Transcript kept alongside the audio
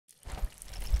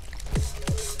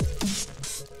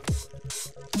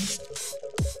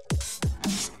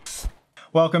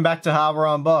Welcome back to Harbour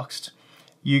Unboxed.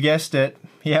 You guessed it.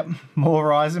 Yep, more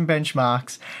Ryzen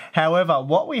benchmarks. However,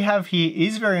 what we have here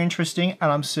is very interesting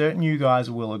and I'm certain you guys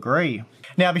will agree.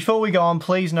 Now, before we go on,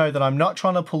 please know that I'm not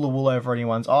trying to pull the wool over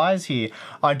anyone's eyes here.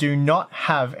 I do not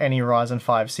have any Ryzen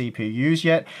 5 CPUs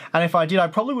yet, and if I did, I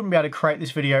probably wouldn't be able to create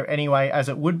this video anyway, as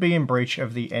it would be in breach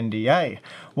of the NDA.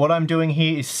 What I'm doing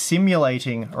here is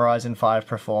simulating Ryzen 5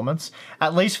 performance,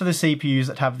 at least for the CPUs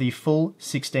that have the full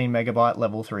 16MB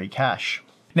level 3 cache.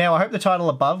 Now, I hope the title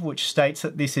above, which states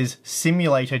that this is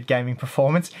simulated gaming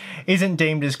performance, isn't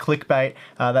deemed as clickbait.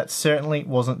 That certainly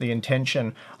wasn't the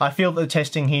intention. I feel that the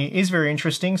testing here is very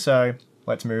interesting, so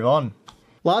let's move on.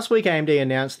 Last week, AMD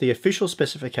announced the official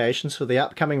specifications for the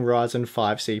upcoming Ryzen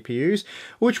 5 CPUs,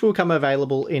 which will come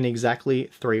available in exactly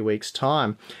 3 weeks'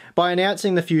 time. By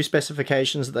announcing the few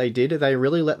specifications that they did, they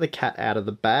really let the cat out of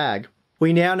the bag.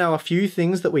 We now know a few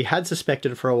things that we had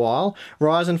suspected for a while.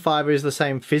 Ryzen 5 is the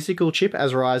same physical chip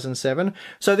as Ryzen 7,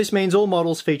 so this means all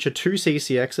models feature 2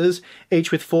 CCXs,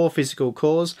 each with 4 physical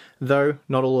cores, though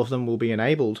not all of them will be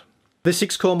enabled. The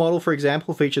 6-core model, for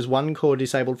example, features 1 core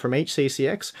disabled from each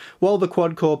CCX, while the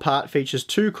quad-core part features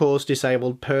 2 cores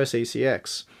disabled per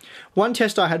CCX. One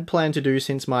test I had planned to do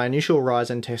since my initial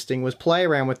Ryzen testing was play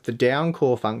around with the down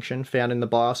core function found in the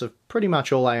BIOS of pretty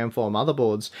much all AM4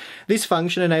 motherboards. This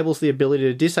function enables the ability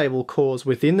to disable cores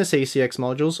within the CCX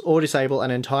modules or disable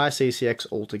an entire CCX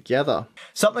altogether.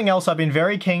 Something else I've been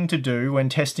very keen to do when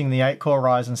testing the 8-core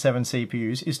Ryzen 7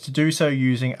 CPUs is to do so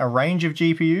using a range of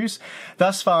GPUs.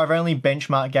 Thus far, I've only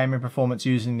benchmarked gaming performance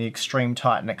using the Extreme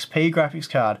Titan XP graphics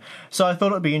card, so I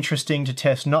thought it would be interesting to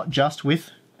test not just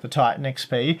with the Titan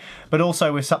XP, but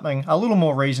also with something a little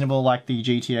more reasonable like the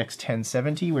GTX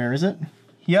 1070, where is it?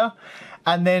 Here.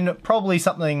 And then probably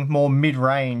something more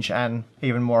mid-range and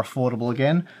even more affordable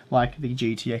again, like the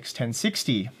GTX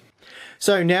 1060.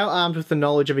 So now armed with the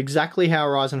knowledge of exactly how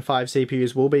Ryzen 5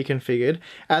 CPUs will be configured,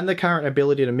 and the current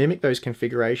ability to mimic those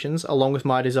configurations, along with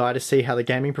my desire to see how the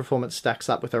gaming performance stacks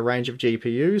up with a range of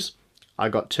GPUs, I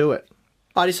got to it.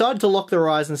 I decided to lock the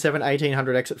Ryzen 7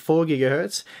 1800X at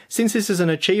 4GHz, since this is an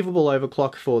achievable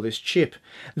overclock for this chip.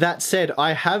 That said,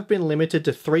 I have been limited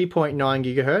to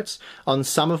 3.9GHz on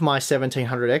some of my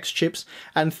 1700X chips,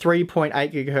 and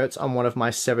 3.8GHz on one of my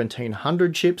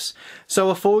 1700 chips, so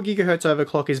a 4GHz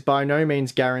overclock is by no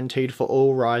means guaranteed for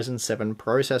all Ryzen 7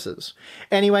 processors.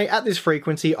 Anyway, at this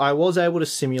frequency, I was able to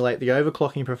simulate the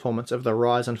overclocking performance of the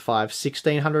Ryzen 5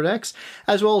 1600X,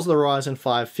 as well as the Ryzen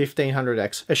 5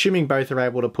 1500X, assuming both are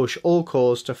able to push all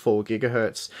cores to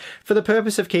 4GHz. For the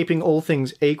purpose of keeping all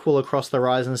things equal across the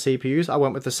Ryzen CPUs, I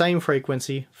went with the same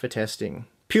frequency for testing.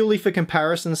 Purely for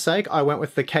comparison's sake, I went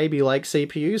with the KB Lake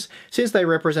CPUs, since they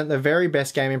represent the very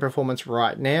best gaming performance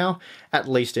right now, at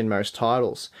least in most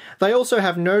titles. They also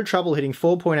have no trouble hitting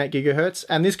 4.8GHz,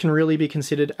 and this can really be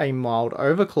considered a mild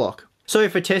overclock. So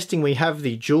for testing, we have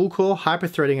the dual-core,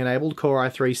 hyper-threading enabled Core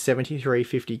i3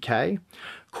 7350K,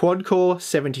 quad-core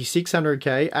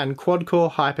 7600K, and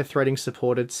quad-core hyper-threading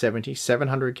supported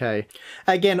 7700K.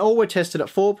 Again, all were tested at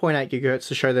 4.8GHz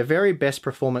to show the very best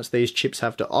performance these chips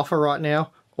have to offer right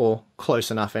now, or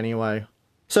close enough anyway.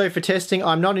 So for testing,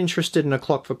 I'm not interested in a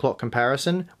clock-for-clock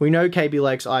comparison. We know KB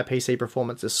Lake's IPC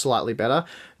performance is slightly better.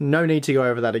 No need to go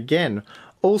over that again.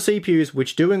 All CPUs,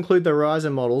 which do include the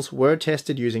Ryzen models, were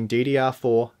tested using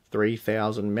DDR4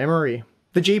 3000 memory.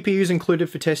 The GPUs included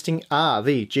for testing are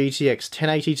the GTX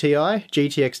 1080 Ti,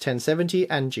 GTX 1070,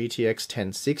 and GTX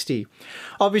 1060.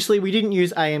 Obviously, we didn't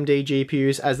use AMD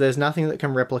GPUs as there's nothing that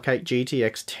can replicate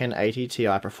GTX 1080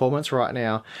 Ti performance right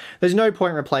now. There's no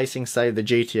point replacing, say, the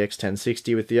GTX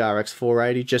 1060 with the RX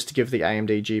 480 just to give the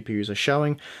AMD GPUs a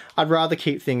showing. I'd rather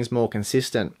keep things more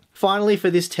consistent. Finally, for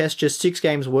this test, just 6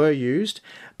 games were used,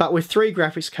 but with 3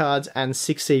 graphics cards and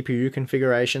 6 CPU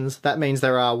configurations, that means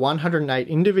there are 108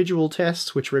 individual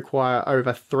tests which require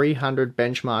over 300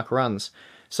 benchmark runs.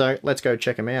 So let's go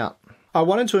check them out. I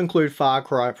wanted to include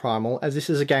Cry Primal, as this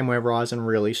is a game where Ryzen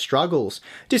really struggles.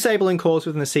 Disabling cores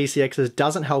within the CCXs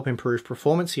doesn't help improve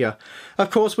performance here. Of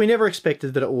course, we never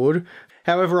expected that it would.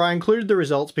 However, I included the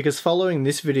results because following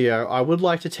this video, I would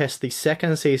like to test the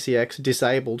second CCX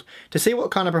disabled to see what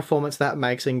kind of performance that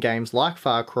makes in games like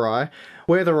Far Cry,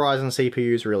 where the Ryzen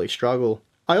CPUs really struggle.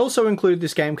 I also included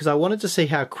this game because I wanted to see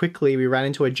how quickly we ran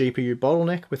into a GPU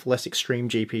bottleneck with less extreme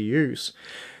GPUs.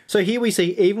 So here we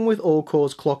see, even with all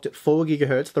cores clocked at 4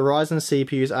 GHz, the Ryzen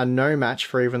CPUs are no match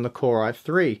for even the Core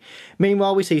i3.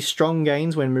 Meanwhile, we see strong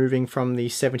gains when moving from the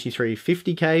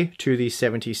 7350K to the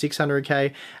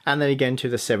 7600K, and then again to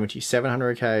the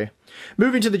 7700K.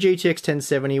 Moving to the GTX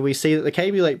 1070, we see that the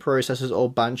Kaby Lake processors all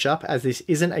bunch up, as this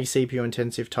isn't a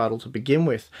CPU-intensive title to begin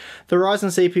with. The Ryzen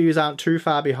CPUs aren't too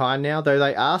far behind now, though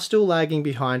they are still lagging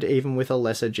behind even with a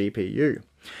lesser GPU.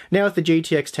 Now with the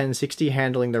GTX 1060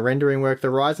 handling the rendering work, the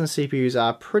Ryzen CPUs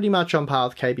are pretty much on par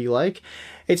with Kaby Lake.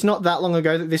 It's not that long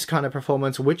ago that this kind of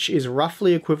performance, which is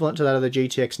roughly equivalent to that of the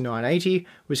GTX 980,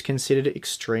 was considered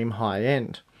extreme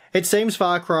high-end. It seems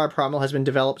Cry Primal has been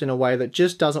developed in a way that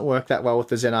just doesn't work that well with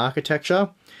the Zen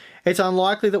architecture. It's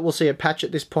unlikely that we'll see a patch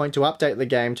at this point to update the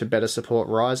game to better support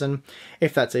Ryzen,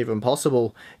 if that's even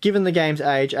possible. Given the game's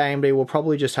age, AMD will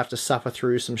probably just have to suffer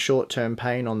through some short-term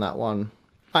pain on that one.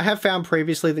 I have found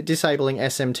previously that disabling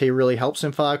SMT really helps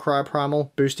in Cry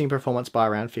Primal, boosting performance by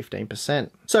around 15%.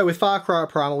 So with Cry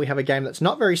Primal, we have a game that's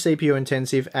not very CPU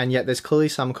intensive, and yet there's clearly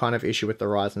some kind of issue with the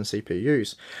Ryzen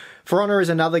CPUs. For Honor is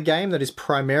another game that is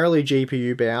primarily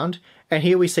GPU bound, and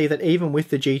here we see that even with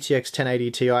the GTX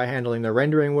 1080 Ti handling the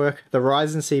rendering work, the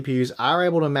Ryzen CPUs are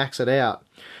able to max it out.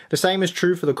 The same is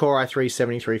true for the Core i3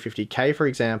 7350K, for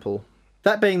example.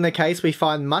 That being the case, we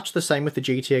find much the same with the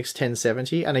GTX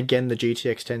 1070 and again the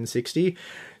GTX 1060.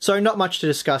 So not much to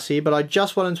discuss here, but I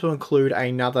just wanted to include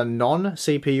another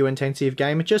non-CPU intensive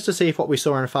game just to see if what we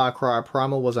saw in Cry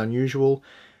Primal was unusual,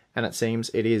 and it seems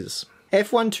it is.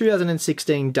 F1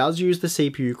 2016 does use the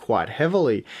CPU quite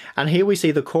heavily, and here we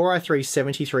see the Core i3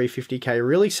 7350K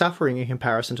really suffering in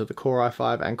comparison to the Core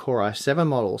i5 and Core i7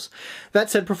 models. That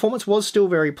said, performance was still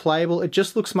very playable, it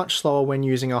just looks much slower when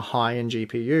using a high-end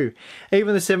GPU.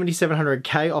 Even the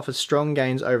 7700K offers strong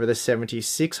gains over the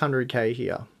 7600K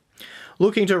here.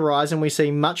 Looking to Ryzen, we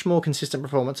see much more consistent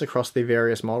performance across the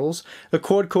various models. The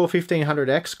quad-core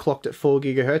 1500X clocked at 4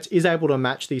 GHz is able to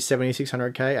match the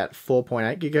 7600K at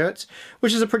 4.8 GHz,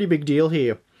 which is a pretty big deal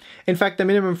here. In fact, the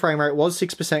minimum frame rate was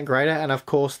 6% greater, and of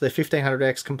course the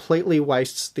 1500X completely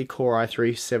wastes the Core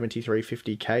i3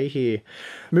 7350K here.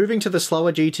 Moving to the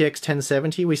slower GTX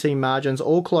 1070, we see margins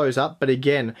all close up, but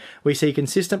again, we see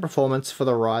consistent performance for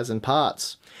the Ryzen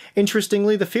parts.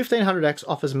 Interestingly, the 1500X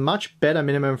offers much better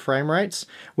minimum frame rates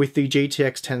with the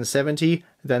GTX 1070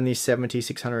 than the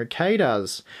 7600K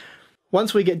does.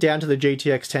 Once we get down to the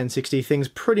GTX 1060, things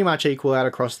pretty much equal out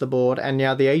across the board, and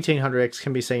now the 1800X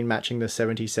can be seen matching the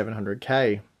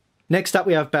 7700K. Next up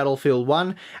we have Battlefield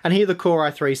 1, and here the Core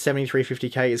i3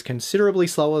 7350K is considerably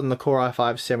slower than the Core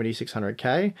i5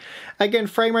 7600K. Again,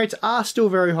 frame rates are still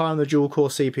very high on the dual-core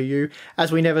CPU,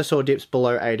 as we never saw dips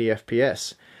below 80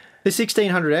 FPS. The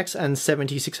 1600X and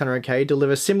 7600K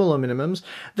deliver similar minimums,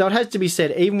 though it has to be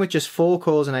said, even with just 4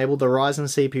 cores enabled, the Ryzen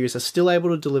CPUs are still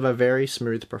able to deliver very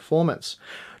smooth performance.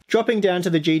 Dropping down to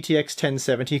the GTX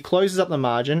 1070 closes up the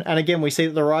margin, and again we see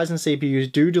that the Ryzen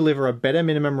CPUs do deliver a better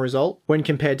minimum result when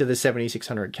compared to the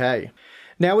 7600K.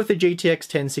 Now with the GTX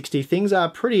 1060, things are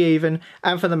pretty even,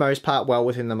 and for the most part well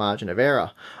within the margin of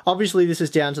error. Obviously this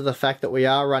is down to the fact that we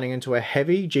are running into a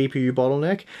heavy GPU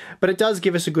bottleneck, but it does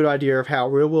give us a good idea of how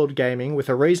real-world gaming with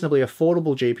a reasonably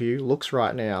affordable GPU looks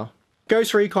right now.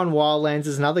 Ghost Recon Wildlands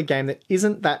is another game that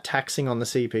isn't that taxing on the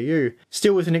CPU.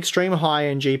 Still, with an extreme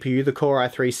high-end GPU, the Core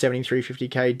i3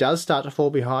 7350K does start to fall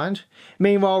behind.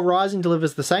 Meanwhile, Ryzen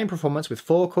delivers the same performance with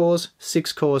 4 cores,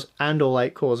 6 cores, and all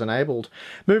 8 cores enabled.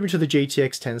 Moving to the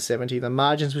GTX 1070, the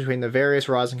margins between the various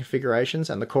Ryzen configurations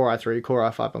and the Core i3, Core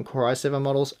i5, and Core i7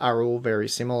 models are all very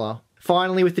similar.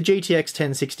 Finally, with the GTX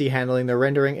 1060 handling the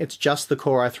rendering, it's just the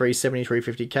Core i3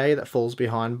 7350K that falls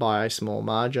behind by a small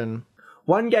margin.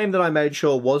 One game that I made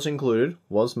sure was included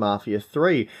was Mafia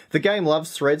III. The game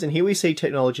loves threads, and here we see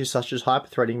technologies such as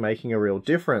hyperthreading making a real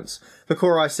difference. The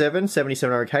Core i7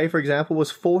 7700K, for example,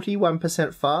 was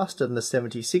 41% faster than the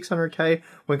 7600K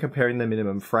when comparing the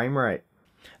minimum frame rate.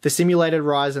 The simulated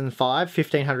Ryzen 5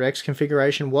 1500X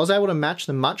configuration was able to match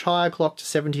the much higher clocked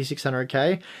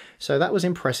 7600K, so that was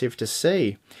impressive to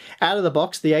see. Out of the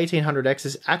box, the 1800X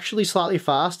is actually slightly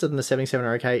faster than the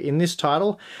 7700K in this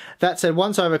title. That said,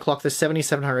 once overclocked, the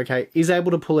 7700K is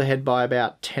able to pull ahead by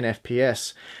about 10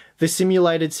 FPS. The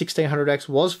simulated 1600X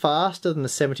was faster than the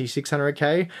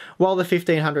 7600K, while the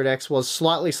 1500X was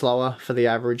slightly slower for the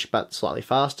average, but slightly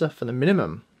faster for the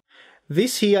minimum.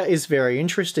 This here is very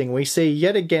interesting. We see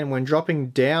yet again when dropping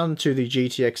down to the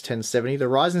GTX 1070, the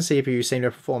Ryzen CPU seem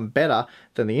to perform better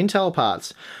than the Intel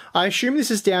parts. I assume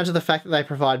this is down to the fact that they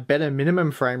provide better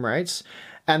minimum frame rates,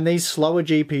 and these slower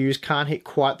GPUs can't hit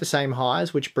quite the same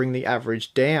highs, which bring the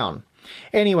average down.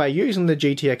 Anyway, using the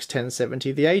GTX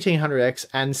 1070, the 1800X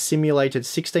and simulated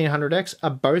 1600X are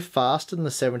both faster than the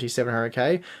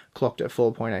 7700K, clocked at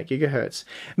 4.8 GHz.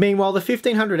 Meanwhile, the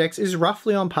 1500X is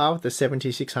roughly on par with the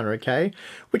 7600K,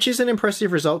 which is an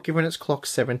impressive result given it's clocked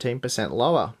 17%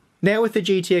 lower. Now with the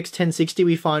GTX 1060,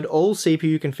 we find all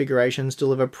CPU configurations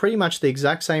deliver pretty much the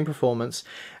exact same performance,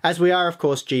 as we are of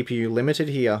course GPU limited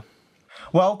here.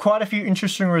 Well, quite a few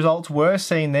interesting results were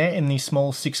seen there in the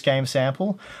small 6-game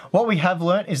sample. What we have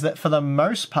learnt is that for the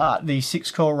most part, the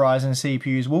 6-core Ryzen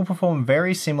CPUs will perform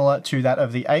very similar to that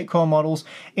of the 8-core models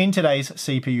in today's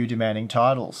CPU demanding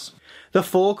titles. The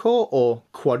 4-core or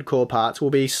quad-core parts will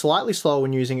be slightly slower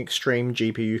when using extreme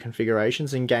GPU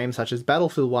configurations in games such as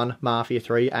Battlefield 1, Mafia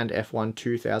III and F1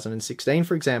 2016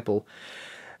 for example.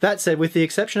 That said, with the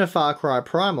exception of Cry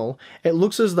Primal, it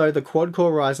looks as though the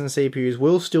quad-core Ryzen CPUs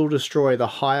will still destroy the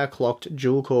higher clocked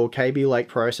dual-core Kaby Lake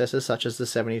processors such as the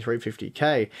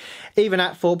 7350K. Even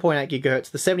at 4.8 GHz,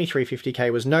 the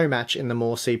 7350K was no match in the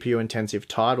more CPU-intensive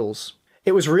titles.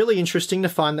 It was really interesting to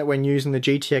find that when using the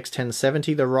GTX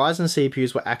 1070, the Ryzen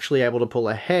CPUs were actually able to pull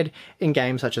ahead in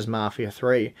games such as Mafia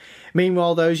III.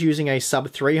 Meanwhile, those using a sub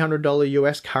 $300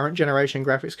 US current generation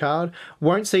graphics card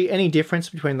won't see any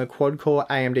difference between the quad-core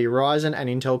AMD Ryzen and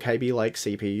Intel Kaby Lake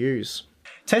CPUs.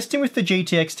 Testing with the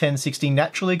GTX 1060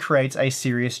 naturally creates a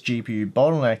serious GPU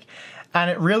bottleneck, and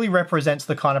it really represents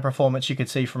the kind of performance you could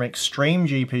see from extreme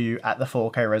GPU at the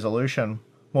 4K resolution.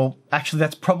 Well, actually,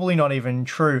 that's probably not even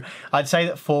true. I'd say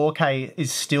that 4K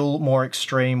is still more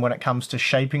extreme when it comes to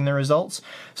shaping the results.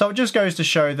 So it just goes to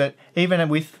show that even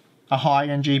with a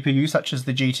high-end GPU such as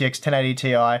the GTX 1080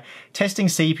 Ti, testing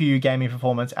CPU gaming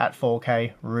performance at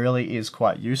 4K really is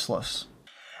quite useless.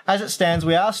 As it stands,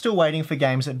 we are still waiting for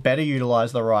games that better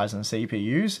utilise the Ryzen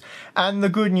CPUs, and the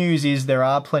good news is there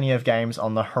are plenty of games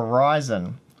on the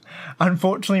horizon.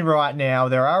 Unfortunately, right now,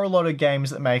 there are a lot of games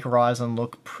that make Ryzen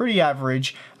look pretty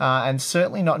average, and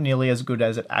certainly not nearly as good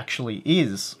as it actually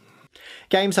is.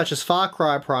 Games such as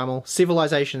Cry Primal,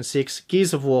 Civilization 6,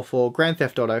 Gears of War 4, Grand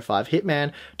Theft Auto 5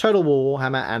 Hitman, Total War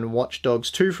Warhammer and Watch Dogs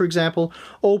 2 for example,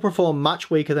 all perform much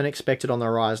weaker than expected on the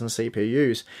Ryzen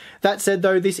CPUs. That said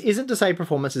though, this isn't to say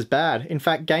performance is bad. In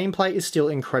fact, gameplay is still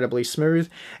incredibly smooth.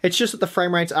 It's just that the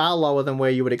frame rates are lower than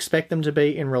where you would expect them to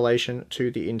be in relation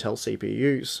to the Intel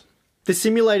CPUs. The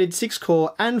simulated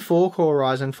 6-core and 4-core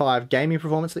Ryzen 5 gaming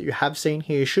performance that you have seen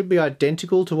here should be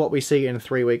identical to what we see in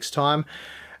 3 weeks' time,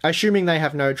 assuming they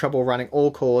have no trouble running all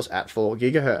cores at 4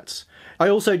 GHz. I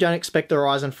also don't expect the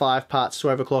Ryzen 5 parts to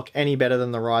overclock any better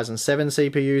than the Ryzen 7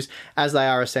 CPUs, as they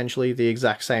are essentially the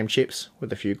exact same chips,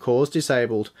 with a few cores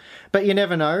disabled. But you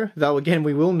never know, though again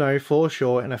we will know for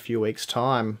sure in a few weeks'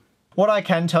 time. What I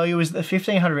can tell you is that the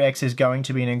 1500X is going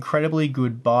to be an incredibly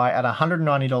good buy at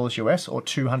 $190 US or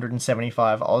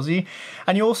 275 Aussie,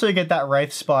 and you also get that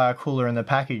Wraithspire cooler in the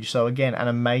package, so again, an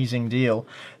amazing deal.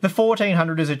 The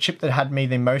 1400 is a chip that had me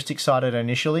the most excited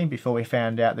initially before we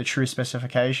found out the true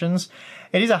specifications.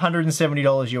 It is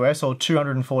 $170 US or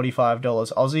 245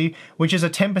 Aussie, which is a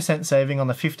 10% saving on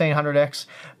the 1500X,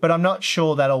 but I'm not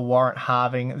sure that'll warrant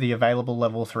halving the available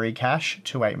level 3 cache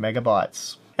to 8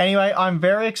 megabytes. Anyway, I'm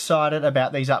very excited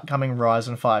about these upcoming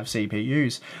Ryzen 5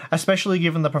 CPUs, especially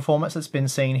given the performance that's been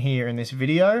seen here in this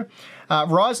video.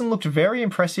 Ryzen looked very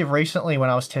impressive recently when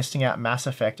I was testing out Mass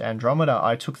Effect Andromeda.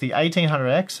 I took the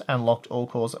 1800X and locked all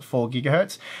cores at 4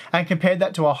 GHz and compared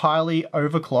that to a highly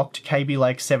overclocked Kaby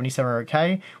Lake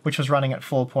 7700K, which was running at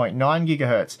 4.9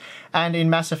 GHz. And in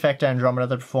Mass Effect Andromeda,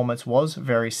 the performance was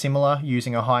very similar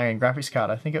using a high-end graphics card.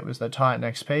 I think it was the Titan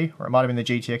XP, or it might have been the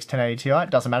GTX 1080 Ti. It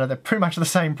doesn't matter, they're pretty much the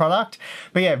same product.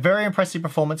 But yeah, very impressive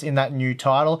performance in that new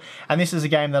title, and this is a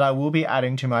game that I will be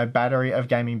adding to my battery of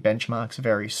gaming benchmarks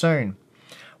very soon.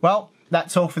 Well,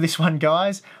 that's all for this one,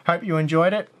 guys. Hope you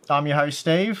enjoyed it. I'm your host,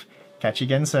 Steve. Catch you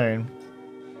again soon.